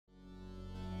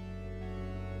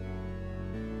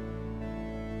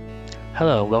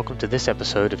Hello and welcome to this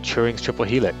episode of Turing's Triple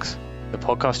Helix, the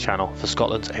podcast channel for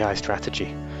Scotland's AI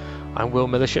strategy. I'm Will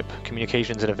Millership,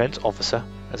 Communications and Events Officer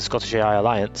at the Scottish AI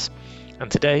Alliance, and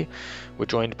today we're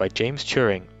joined by James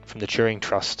Turing from the Turing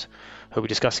Trust, who will be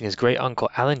discussing his great uncle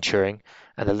Alan Turing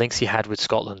and the links he had with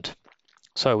Scotland.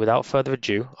 So without further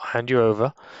ado, I'll hand you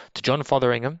over to John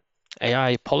Fotheringham,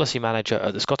 AI Policy Manager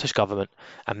at the Scottish Government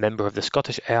and member of the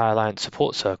Scottish AI Alliance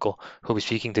Support Circle, who will be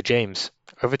speaking to James.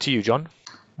 Over to you, John.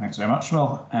 Thanks very much,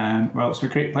 Will. Well, it's a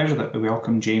great pleasure that we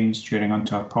welcome James Turing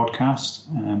onto our podcast.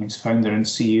 He's founder and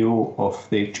CEO of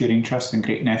the Turing Trust and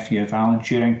great nephew of Alan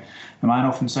Turing, the man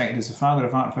often cited as the father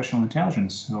of artificial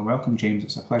intelligence. So welcome, James.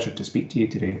 It's a pleasure to speak to you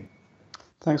today.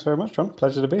 Thanks very much, John.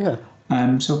 Pleasure to be here.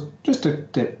 So just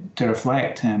to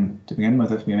reflect, to begin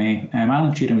with, if we may,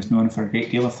 Alan Turing is known for a great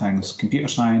deal of things: computer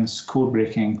science, code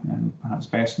breaking, and perhaps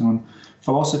best known,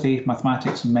 philosophy,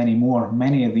 mathematics, and many more.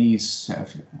 Many of these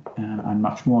and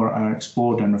much more are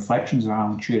explored in Reflections of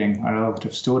Alan Turing, a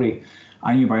relative story,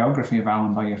 a new biography of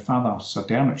Alan by your father, Sir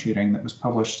Dermot Turing, that was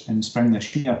published in spring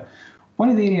this year. One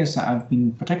of the areas that I've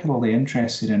been particularly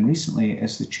interested in recently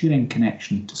is the Turing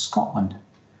connection to Scotland.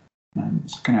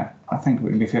 It's I think it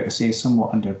would be fair to say,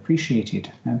 somewhat underappreciated.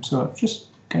 So just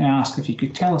can I ask if you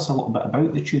could tell us a little bit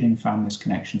about the Turing family's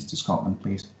connections to Scotland,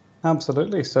 please?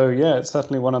 Absolutely. So yeah, it's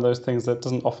certainly one of those things that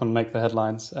doesn't often make the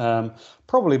headlines,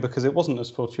 probably because it wasn't as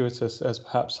fortuitous as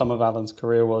perhaps some of Alan's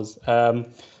career was.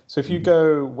 So if you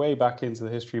go way back into the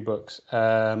history books,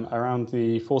 around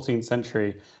the 14th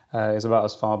century is about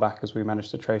as far back as we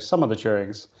managed to trace some of the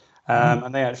Turings,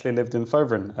 and they actually lived in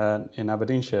Foveren in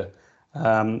Aberdeenshire.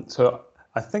 So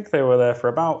I think they were there for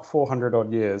about 400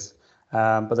 odd years,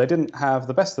 but they didn't have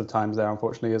the best of times there,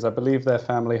 unfortunately, as I believe their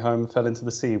family home fell into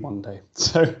the sea one day.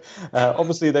 So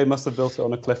obviously they must have built it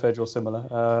on a cliff edge or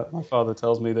similar. My father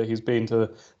tells me that he's been to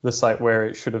the site where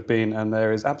it should have been, and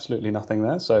there is absolutely nothing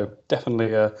there. So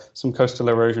definitely some coastal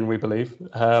erosion, we believe.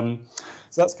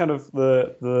 So that's kind of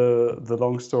the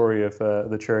long story of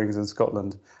the Turings in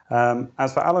Scotland.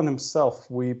 As for Alan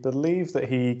himself, we believe that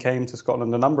he came to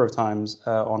Scotland a number of times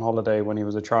on holiday when he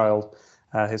was a child.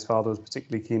 His father was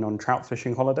particularly keen on trout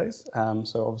fishing holidays,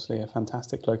 so obviously a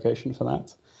fantastic location for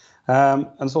that.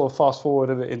 And sort of fast forward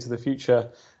a bit into the future,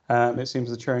 it seems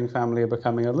the Turing family are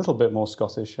becoming a little bit more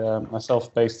Scottish.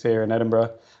 Myself based here in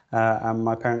Edinburgh, and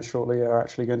my parents shortly are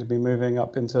actually going to be moving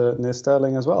up into near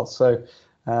Stirling as well. So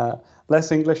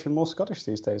less English and more Scottish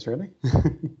these days, really.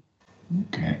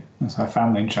 Okay, that's our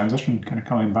family in transition, kind of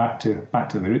coming back to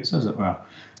the roots, as it were.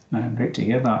 Great to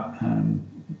hear that.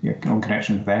 Your own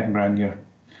connection with Edinburgh and your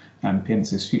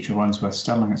parents' future ones with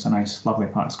Stirling. It's a nice, lovely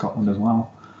part of Scotland as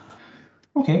well.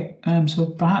 Okay, so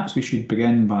perhaps we should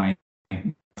begin by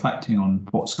reflecting on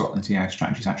what Scotland's AI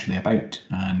strategy is actually about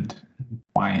and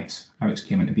how it's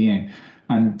came into being.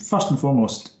 And first and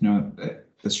foremost,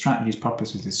 the strategy's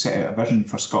purpose is to set out a vision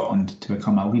for Scotland to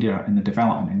become a leader in the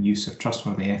development and use of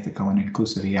trustworthy, ethical and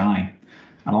inclusive AI.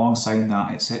 And alongside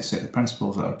that, it sets out the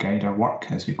principles that will guide our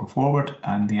work as we go forward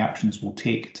and the actions we'll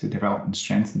take to develop and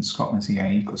strengthen Scotland's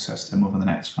AI ecosystem over the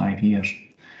next 5 years.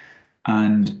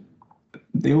 And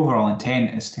the overall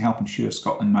intent is to help ensure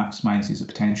Scotland maximises the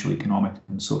potential economic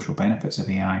and social benefits of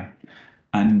AI.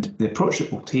 And the approach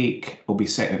that we'll take will be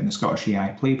set out in the Scottish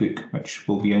AI Playbook, which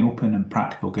will be an open and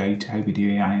practical guide to how we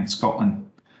do AI in Scotland.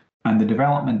 And the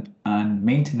development and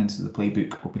maintenance of the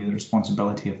playbook will be the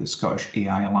responsibility of the Scottish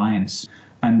AI Alliance.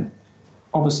 And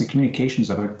obviously communication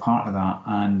is a big part of that,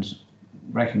 and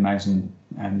recognising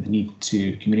the need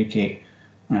to communicate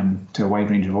to a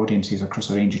wide range of audiences across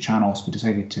a range of channels, we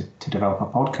decided to develop a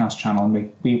podcast channel.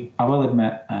 And I will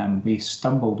admit, we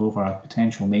stumbled over a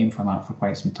potential name for that for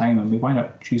quite some time, and we wound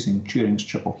up choosing Turing's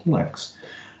Triple Helix,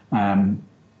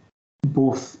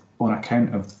 both on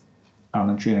account of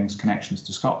Alan Turing's connections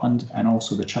to Scotland, and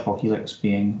also the Triple Helix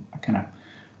being a kind of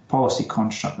policy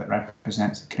construct that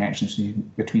represents the connections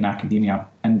between academia,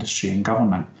 industry and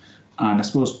government. And I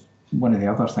suppose one of the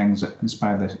other things that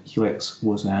inspired the Helix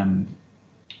was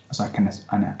as a kind of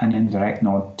an indirect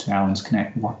nod to Alan's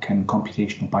work in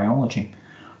computational biology.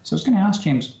 So I was going to ask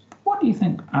James, what do you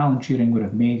think Alan Turing would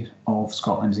have made of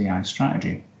Scotland's AI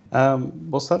strategy?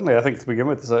 Well, certainly, I think to begin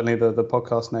with, certainly the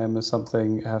podcast name is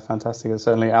something fantastic.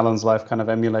 Certainly, Alan's life kind of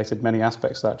emulated many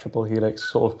aspects of that Triple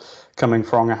Helix, sort of coming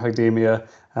from academia,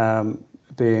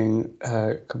 being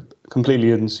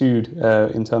completely ensued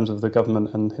in terms of the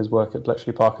government and his work at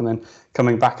Bletchley Park, and then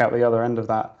coming back out the other end of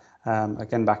that,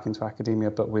 again back into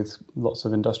academia, but with lots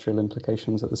of industrial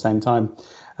implications at the same time.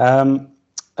 And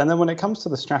then when it comes to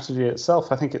the strategy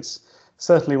itself, I think it's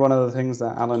certainly one of the things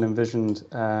that Alan envisioned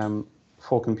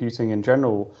for computing in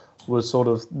general was sort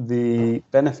of the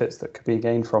benefits that could be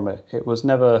gained from it. It was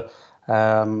never,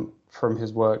 from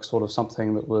his work, sort of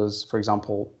something that was, for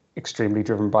example, extremely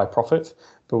driven by profit,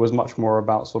 but was much more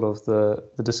about sort of the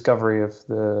discovery of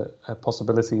the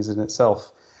possibilities in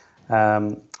itself.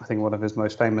 I think one of his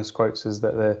most famous quotes is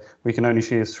that we can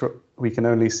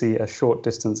only see a short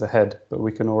distance ahead, but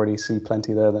we can already see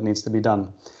plenty there that needs to be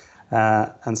done.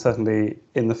 And certainly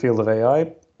in the field of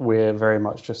AI, we're very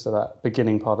much just at that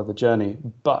beginning part of the journey,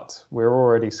 but we're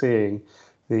already seeing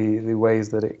the ways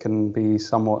that it can be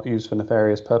somewhat used for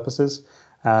nefarious purposes.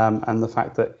 And the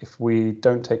fact that if we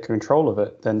don't take control of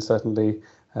it, then certainly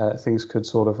things could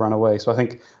sort of run away. So I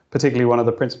think particularly one of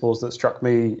the principles that struck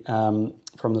me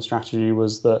from the strategy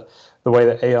was that the way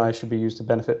that AI should be used to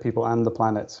benefit people and the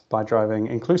planet by driving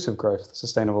inclusive growth,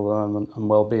 sustainable development and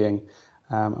well-being.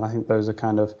 And I think those are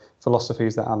kind of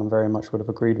philosophies that Alan very much would have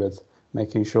agreed with,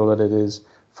 making sure that it is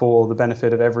for the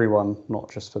benefit of everyone, not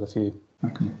just for the few. I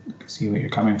can see where you're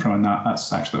coming from on that.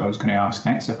 That's actually what I was going to ask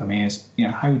next, if I may, is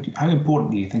how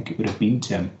important do you think it would have been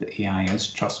to him that AI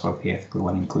is trustworthy, ethical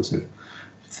and inclusive?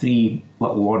 3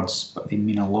 little words, but they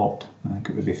mean a lot, I think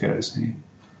it would be fair to say.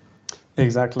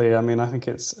 Exactly. I mean, I think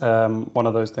it's one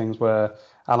of those things where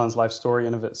Alan's life story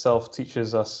in of itself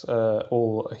teaches us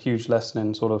all a huge lesson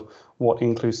in sort of what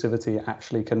inclusivity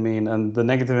actually can mean and the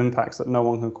negative impacts that no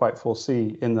one can quite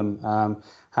foresee in them.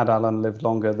 Had Alan lived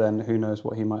longer, then who knows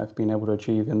what he might have been able to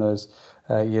achieve in those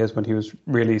years when he was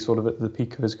really sort of at the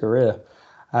peak of his career.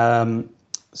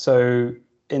 So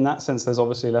in that sense, there's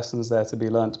obviously lessons there to be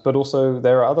learnt, but also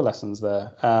there are other lessons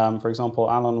there. For example,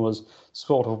 Alan was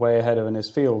sort of way ahead in his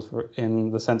field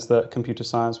in the sense that computer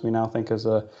science we now think is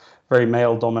a very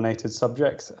male-dominated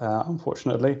subject,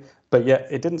 unfortunately, but yet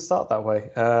it didn't start that way.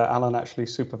 Alan actually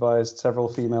supervised several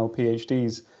female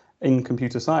PhDs in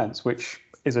computer science, which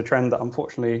is a trend that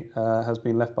unfortunately has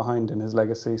been left behind in his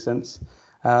legacy since.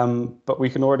 But we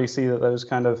can already see that those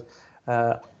kind of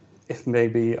if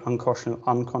maybe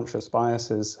unconscious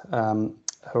biases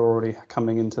are already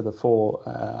coming into the fore.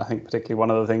 I think particularly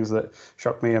one of the things that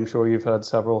shocked me, I'm sure you've heard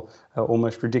several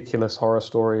almost ridiculous horror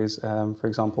stories. For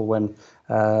example, when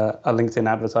a LinkedIn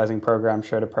advertising program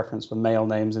showed a preference for male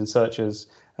names in searches,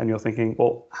 and you're thinking,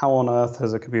 well, how on earth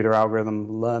has a computer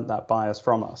algorithm learned that bias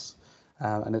from us?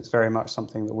 And it's very much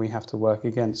something that we have to work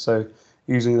against. So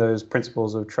using those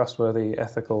principles of trustworthy,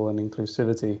 ethical, and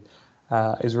inclusivity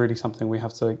is really something we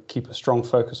have to keep a strong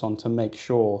focus on to make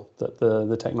sure that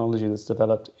the technology that's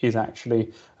developed is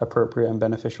actually appropriate and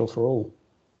beneficial for all.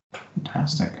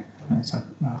 Fantastic. That's a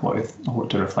lot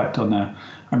to reflect on there.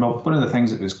 And one of the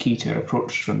things that was key to our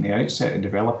approach from the outset in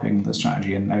developing the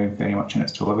strategy and now very much in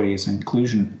its delivery is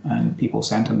inclusion and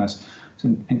people-centeredness.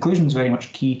 So inclusion is very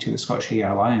much key to the Scottish AI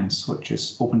Alliance, which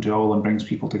is open to all and brings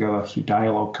people together through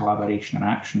dialogue, collaboration and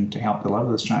action to help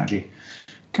deliver the strategy.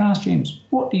 Can I ask James,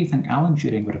 what do you think Alan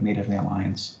Turing would have made of the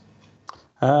Alliance?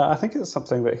 I think it's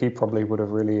something that he probably would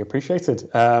have really appreciated.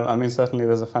 I mean, certainly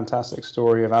there's a fantastic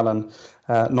story of Alan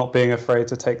not being afraid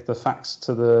to take the facts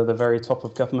to the very top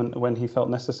of government when he felt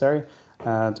necessary.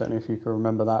 I don't know if you can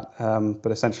remember that,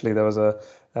 but essentially there was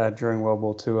during World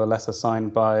War II, a letter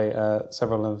signed by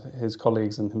several of his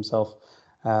colleagues and himself,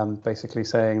 basically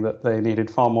saying that they needed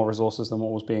far more resources than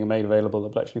what was being made available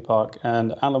at Bletchley Park.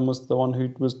 And Alan was the one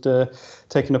who was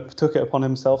took it upon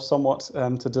himself somewhat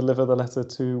to deliver the letter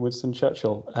to Winston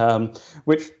Churchill,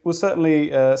 which was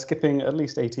certainly skipping at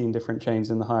least 18 different chains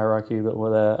in the hierarchy that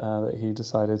were there that he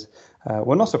decided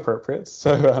were not appropriate.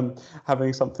 So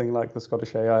having something like the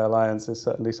Scottish AI Alliance is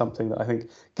certainly something that I think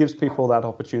gives people that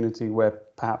opportunity where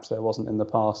perhaps there wasn't in the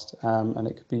past, and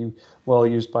it could be well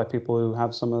used by people who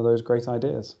have some of those great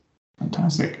ideas.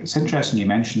 Fantastic. It's interesting you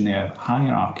mentioned the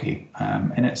hierarchy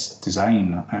in its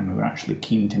design, and we were actually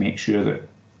keen to make sure that,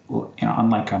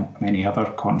 unlike many other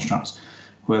constructs,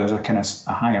 where there's a kind of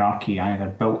a hierarchy either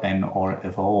built in or it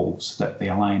evolves, that the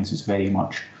Alliance is very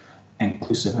much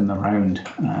inclusive in the round,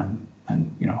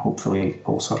 and hopefully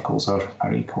all circles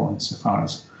are equal insofar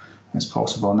as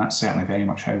possible, and that's certainly very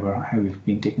much how we've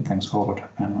been taking things forward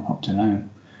up to now.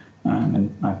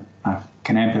 And I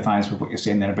can empathise with what you're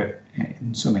saying there about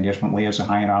in so many different layers of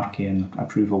hierarchy and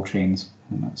approval chains,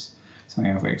 and that's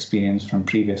something I've experienced from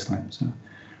previously. So I'm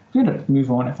going to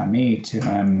move on, if I may,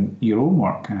 to your own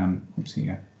work.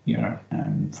 Obviously, you're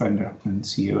founder and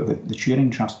CEO of the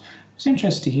Turing Trust. I was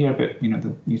interested to hear about,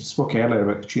 you spoke earlier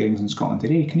about the Turings in Scotland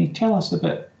today. Can you tell us a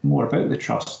bit more about the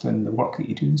Trust and the work that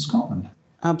you do in Scotland?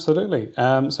 Absolutely.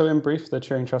 So in brief, the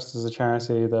Turing Trust is a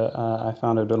charity that I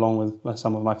founded along with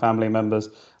some of my family members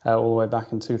all the way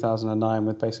back in 2009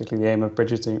 with basically the aim of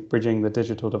bridging the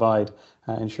digital divide,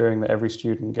 ensuring that every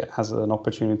student has an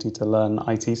opportunity to learn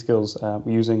IT skills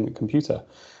using a computer.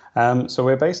 So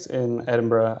we're based in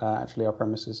Edinburgh. Actually, our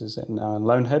premises is in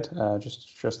Loanhead,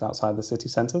 just outside the city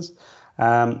centres.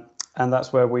 And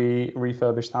that's where we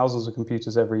refurbish thousands of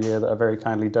computers every year that are very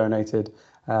kindly donated,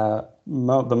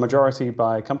 the majority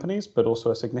by companies, but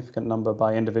also a significant number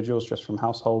by individuals just from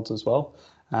households as well.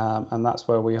 And that's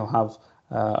where we'll have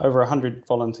over 100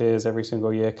 volunteers every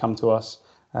single year come to us,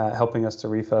 helping us to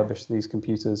refurbish these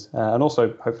computers, and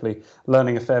also hopefully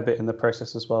learning a fair bit in the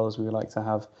process as well, as we like to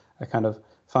have a kind of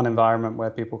fun environment where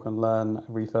people can learn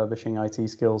refurbishing IT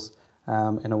skills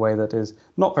in a way that is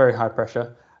not very high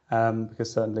pressure, because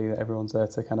certainly everyone's there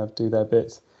to kind of do their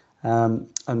bit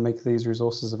and make these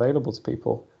resources available to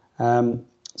people.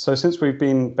 So since we've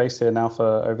been based here now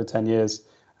for over 10 years,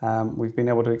 we've been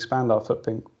able to expand our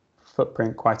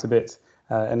footprint quite a bit.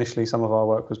 Initially, some of our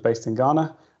work was based in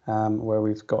Ghana, where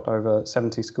we've got over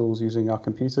 70 schools using our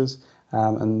computers.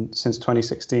 And since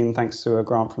 2016, thanks to a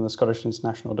grant from the Scottish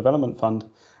International Development Fund,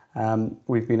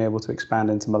 we've been able to expand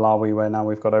into Malawi, where now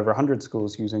we've got over 100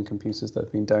 schools using computers that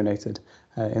have been donated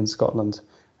in Scotland.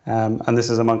 And this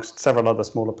is amongst several other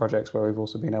smaller projects where we've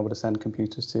also been able to send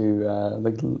computers to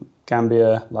the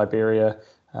Gambia, Liberia,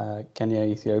 Kenya,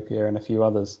 Ethiopia, and a few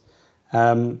others.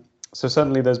 So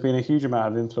certainly there's been a huge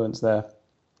amount of influence there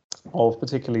of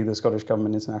particularly the Scottish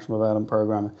Government International Development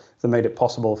Programme that made it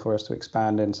possible for us to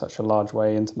expand in such a large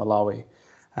way into Malawi.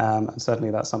 And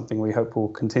certainly that's something we hope will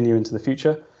continue into the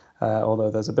future, although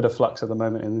there's a bit of flux at the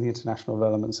moment in the international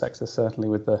development sector, certainly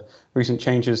with the recent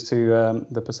changes to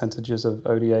the percentages of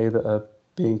ODA that are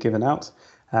being given out.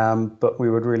 But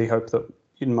we would really hope that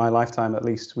in my lifetime, at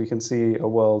least, we can see a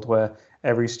world where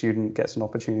every student gets an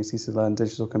opportunity to learn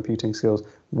digital computing skills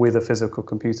with a physical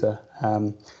computer,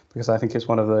 because I think it's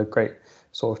one of the great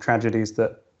sort of tragedies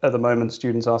that at the moment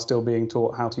students are still being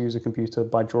taught how to use a computer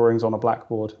by drawings on a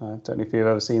blackboard. I don't know if you've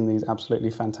ever seen these absolutely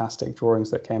fantastic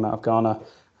drawings that came out of Ghana,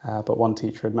 but one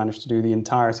teacher had managed to do the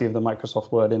entirety of the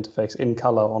Microsoft Word interface in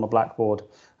color on a blackboard,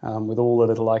 with all the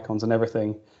little icons and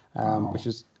everything, which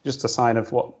is just a sign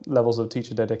of what levels of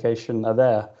teacher dedication are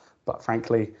there. But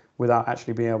frankly, without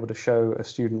actually being able to show a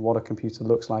student what a computer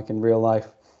looks like in real life,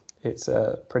 it's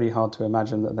pretty hard to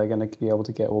imagine that they're going to be able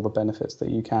to get all the benefits that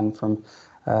you can from,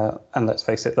 and let's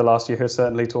face it, the last year has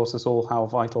certainly taught us all how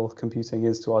vital computing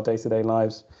is to our day-to-day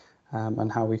lives,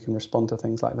 and how we can respond to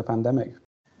things like the pandemic.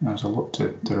 There's a lot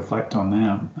to reflect on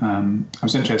there. I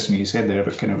was interested when you said there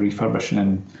about kind of refurbishing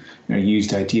and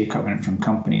used IT equipment from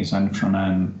companies and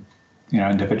from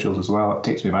individuals as well. It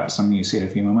takes me back to something you said a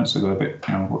few moments ago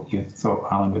about what you thought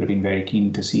Alan would have been very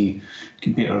keen to see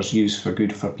computers used for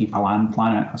good for people and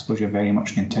planet. I suppose you're very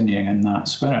much continuing in that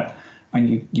spirit.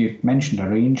 And you mentioned a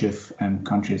range of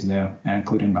countries there,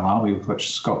 including Malawi, with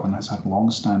which Scotland has had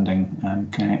long-standing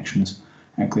connections,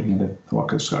 including the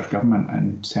work of the Scottish Government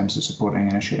in terms of supporting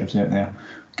initiatives out there.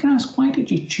 Can I ask, why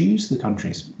did you choose the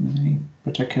countries? Any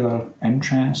particular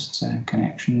interests and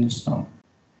connections? Or?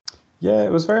 Yeah,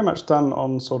 it was very much done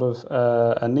on sort of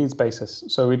a needs basis.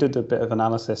 So we did a bit of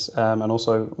analysis, and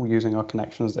also using our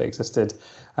connections that existed.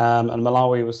 And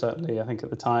Malawi was certainly, I think at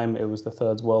the time, it was the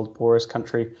third world poorest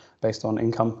country based on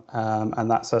income.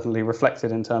 And that certainly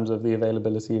reflected in terms of the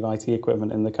availability of IT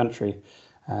equipment in the country.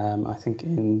 I think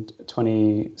in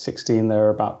 2016, there were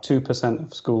about 2%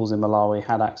 of schools in Malawi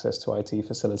had access to IT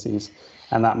facilities.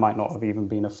 And that might not have even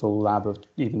been a full lab of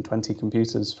even 20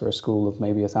 computers for a school of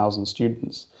maybe 1,000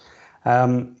 students.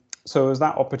 So it was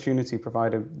that opportunity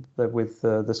provided with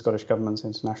the Scottish Government's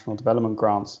international development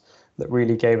grants that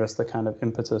really gave us the kind of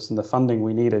impetus and the funding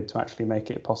we needed to actually make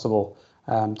it possible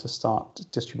to start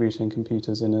distributing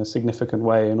computers in a significant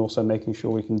way, and also making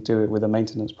sure we can do it with a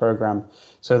maintenance program,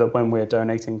 so that when we're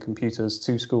donating computers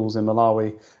to schools in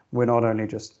Malawi, we're not only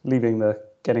just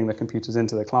getting the computers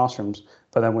into the classrooms,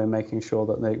 but then we're making sure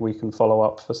that we can follow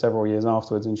up for several years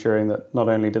afterwards, ensuring that not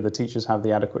only do the teachers have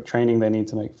the adequate training they need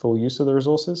to make full use of the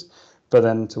resources, but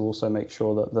then to also make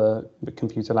sure that the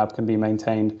computer lab can be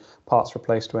maintained, parts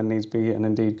replaced when needs be, and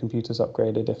indeed computers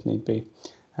upgraded if need be.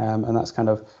 And that's kind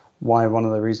of why one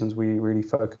of the reasons we really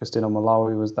focused in on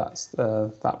Malawi was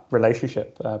that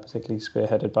relationship, particularly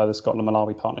spearheaded by the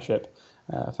Scotland-Malawi Partnership,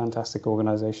 a fantastic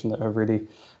organisation that have really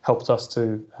helped us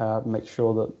to make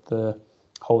sure that the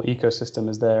whole ecosystem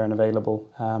is there and available,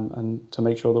 and to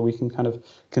make sure that we can kind of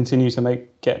continue to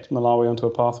get Malawi onto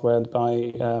a path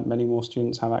whereby many more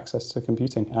students have access to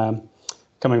computing.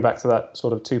 Coming back to that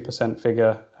sort of 2%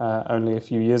 figure only a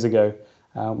few years ago,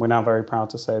 We're now very proud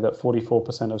to say that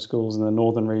 44% of schools in the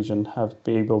northern region have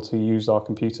been able to use our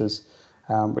computers,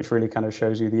 which really kind of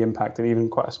shows you the impact that even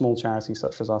quite a small charity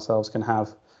such as ourselves can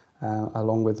have,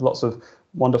 along with lots of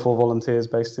wonderful volunteers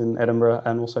based in Edinburgh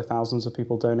and also thousands of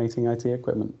people donating IT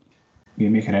equipment. You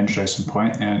make an interesting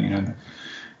point there.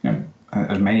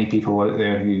 There's many people out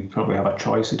there who probably have a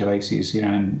choice of devices,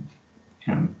 and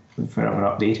forever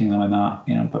updating them and that,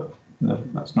 but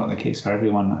that's not the case for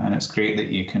everyone. And it's great that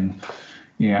you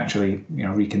actually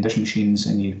recondition machines,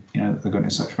 and they're going to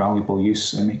such valuable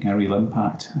use and making a real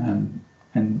impact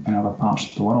in other parts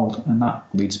of the world. And that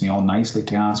leads me on nicely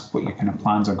to ask what your kind of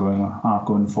plans are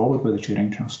going forward with the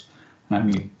Turing Trust.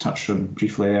 You touched on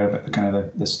briefly there about the kind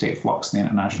of the state of flux in the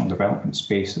international development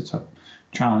space. It's a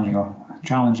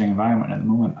challenging environment at the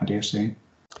moment, I dare say.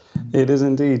 It is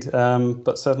indeed,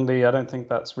 but certainly I don't think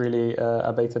that's really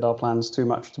abated our plans too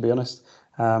much, to be honest.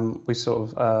 We sort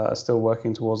of are still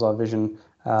working towards our vision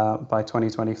by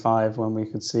 2025, when we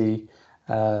could see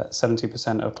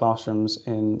 70% of classrooms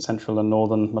in central and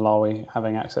northern Malawi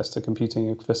having access to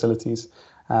computing facilities,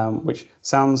 which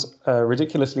sounds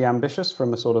ridiculously ambitious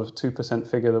from a sort of 2%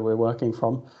 figure that we're working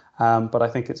from. But I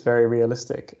think it's very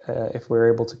realistic if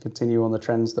we're able to continue on the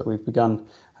trends that we've begun,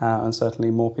 and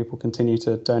certainly more people continue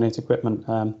to donate equipment.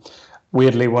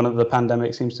 Weirdly, the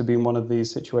pandemic seems to be one of these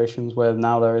situations where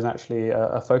now there is actually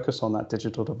a focus on that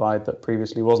digital divide that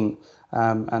previously wasn't,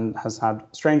 and has had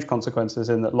strange consequences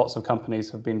in that lots of companies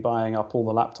have been buying up all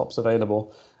the laptops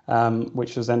available,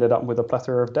 which has ended up with a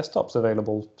plethora of desktops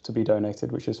available to be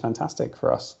donated, which is fantastic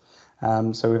for us.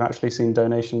 So we've actually seen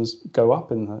donations go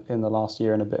up in the last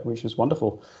year and a bit, which is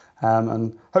wonderful.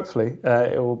 And hopefully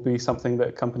it will be something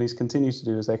that companies continue to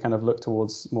do as they kind of look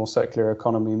towards more circular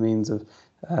economy means of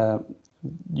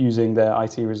using their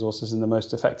IT resources in the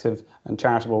most effective and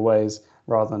charitable ways,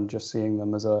 rather than just seeing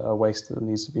them as a waste that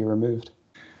needs to be removed.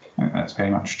 I think that's very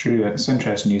much true. It's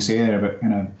interesting you say there about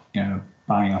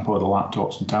buying up all the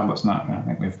laptops and tablets and that. I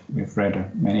think we've read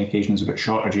on many occasions about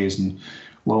shortages and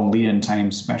long lead-in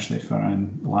times, especially for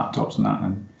laptops and that.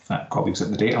 And in fact, colleagues at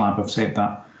the Data Lab have said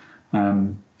that.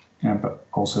 But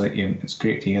also that it's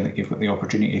great to hear that you've got the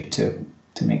opportunity to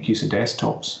make use of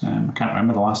desktops. I can't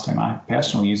remember the last time I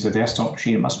personally used a desktop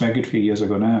machine. It must be a good few years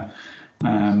ago now.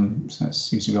 So it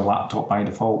seems to be a laptop by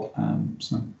default.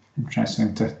 So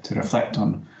interesting to reflect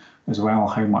on as well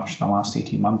how much the last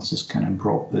 18 months has kind of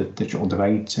brought the digital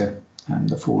divide to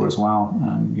the fore as well.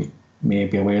 You may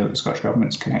be aware that the Scottish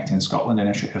Government's Connecting Scotland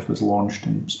initiative was launched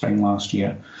in spring last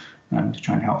year to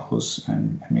try and help us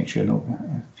and make sure that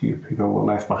a few people were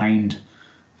left behind.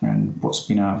 And what's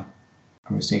been I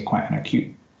would say quite an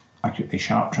acutely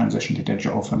sharp transition to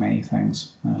digital for many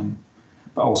things,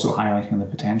 but also highlighting the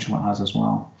potential it has as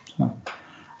well. So I'm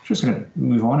just going to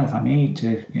move on, if I may,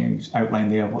 to outline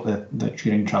there what the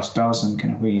Turing Trust does and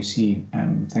kind of where you see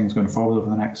things going forward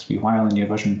over the next wee while in your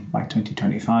vision by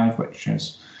 2025, which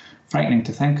is frightening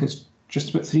to think is just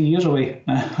about 3 years away.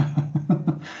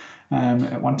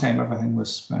 At one time, everything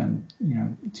was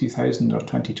 2000 or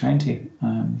 2020,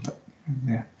 but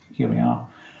yeah, here we are.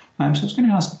 So I was going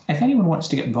to ask, if anyone wants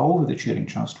to get involved with the Turing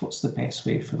Trust, what's the best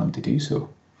way for them to do so?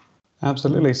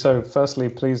 Absolutely. So firstly,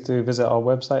 please do visit our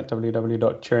website,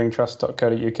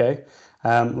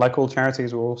 www.turingtrust.co.uk. Like all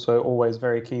charities, we're also always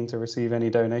very keen to receive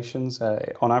any donations.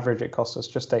 On average, it costs us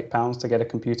just £8 to get a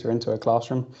computer into a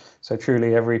classroom. So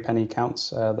truly every penny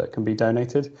counts that can be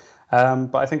donated.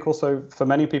 But I think also for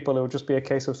many people, it will just be a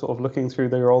case of sort of looking through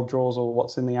their old drawers or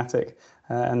what's in the attic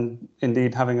and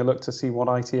indeed having a look to see what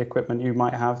IT equipment you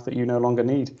might have that you no longer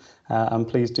need. And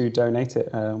please do donate it.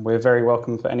 We're very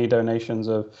welcome for any donations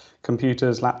of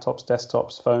computers, laptops,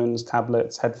 desktops, phones,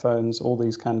 tablets, headphones, all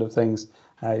these kind of things.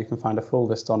 You can find a full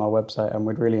list on our website, and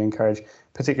we'd really encourage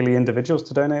particularly individuals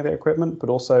to donate their equipment, but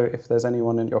also if there's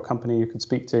anyone in your company you could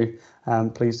speak to,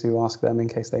 please do ask them in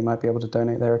case they might be able to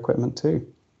donate their equipment too.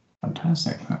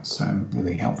 Fantastic, that's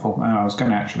really helpful. I was going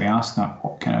to actually ask that,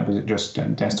 what kind of, is it just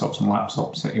desktops and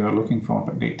laptops that you were looking for,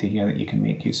 but great to hear that you can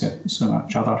make use of so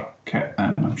much other kit.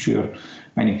 I'm sure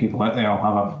many people out there will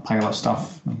have a pile of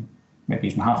stuff, maybe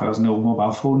even half a dozen old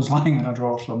mobile phones lying in a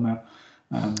drawer somewhere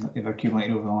that they've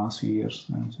accumulated over the last few years.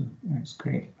 So it's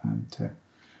great to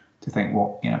think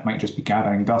what, it might just be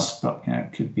gathering dust, but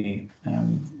it could be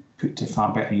put to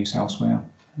far better use elsewhere.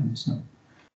 So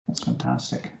that's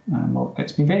fantastic. Well,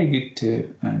 it's been very good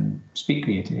to speak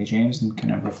with you today, James, and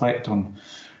kind of reflect on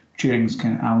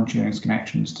Alan Turing's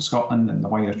connections to Scotland and the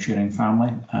wider Turing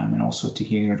family, and also to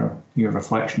hear your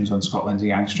reflections on Scotland's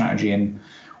AI strategy and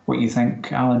what you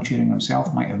think Alan Turing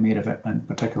himself might have made of it, and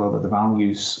particularly the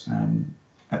values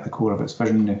at the core of its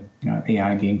vision,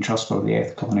 AI being trustworthy,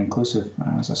 ethical, and inclusive.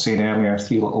 As I said earlier,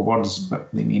 3 little words, but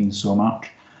they mean so much.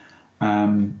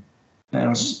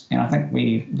 I think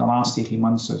the last 18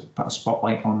 months has put a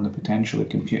spotlight on the potential of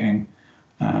computing,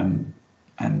 and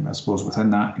I suppose within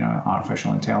that,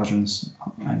 artificial intelligence,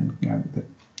 and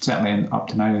certainly up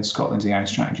to now, Scotland's AI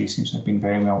strategy seems to have been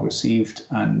very well received,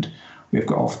 and we've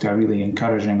got off to a really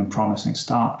encouraging and promising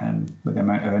start, with the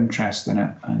amount of interest in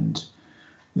it and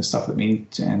the stuff that we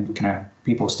need, and kind of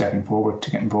people stepping forward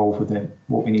to get involved with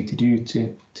what we need to do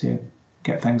to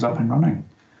get things up and running.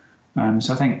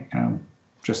 So I think,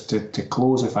 just to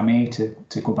close, if I may,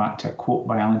 to go back to a quote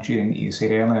by Alan Turing that you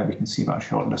said earlier, we can see about a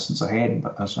short distance ahead,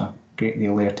 but there's a great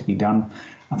deal there to be done.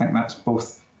 I think that's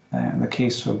both the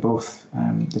case for both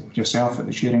yourself at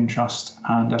the Turing Trust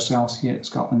and ourselves here at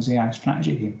Scotland's AI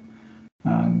strategy team.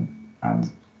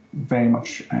 And very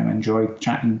much enjoyed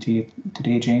chatting to you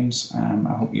today, James.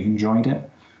 I hope you've enjoyed it,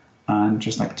 and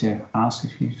just like to ask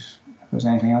if there's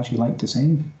anything else you'd like to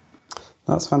say.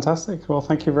 That's fantastic. Well,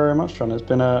 thank you very much, John. It's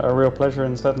been a real pleasure,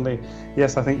 and certainly,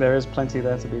 yes, I think there is plenty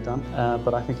there to be done,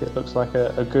 but I think it looks like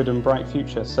a good and bright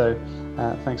future. So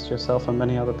thanks to yourself and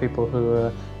many other people who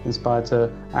are inspired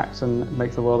to act and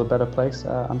make the world a better place.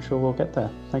 I'm sure we'll get there.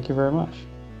 Thank you very much.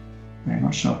 Very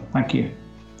much so. Thank you.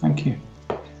 Thank you,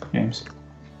 James.